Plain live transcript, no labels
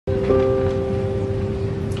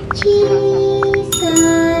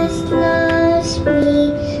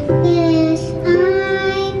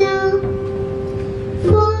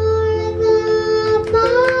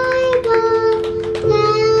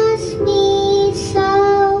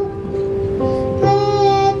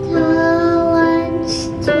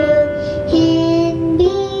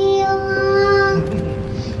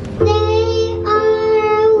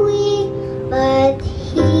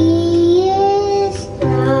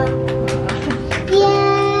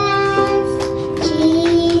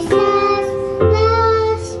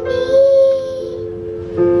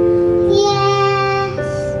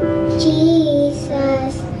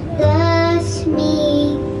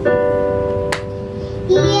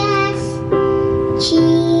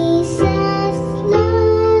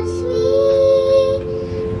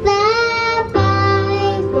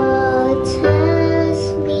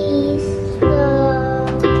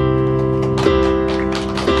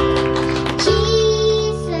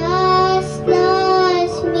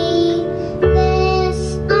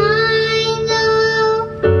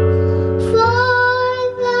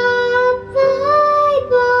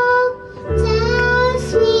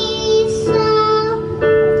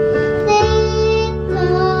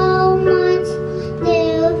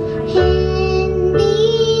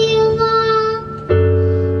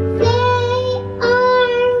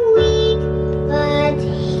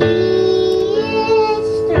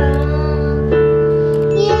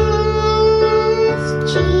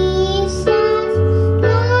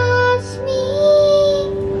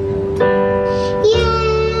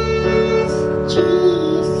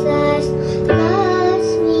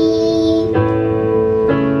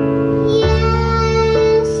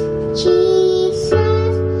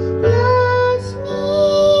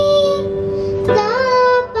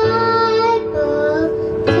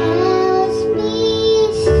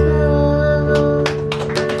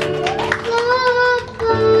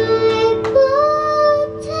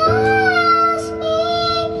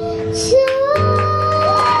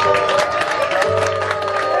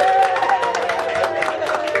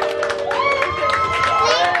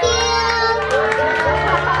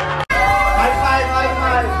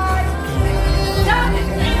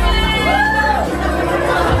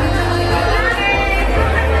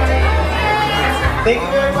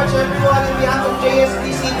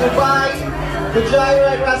goodbye. Good job,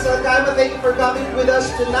 right, Russell. Thank you for coming with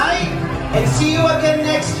us tonight. And see you again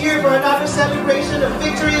next year for another celebration of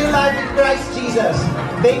victory in life in Christ Jesus.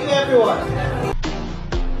 Thank you, everyone.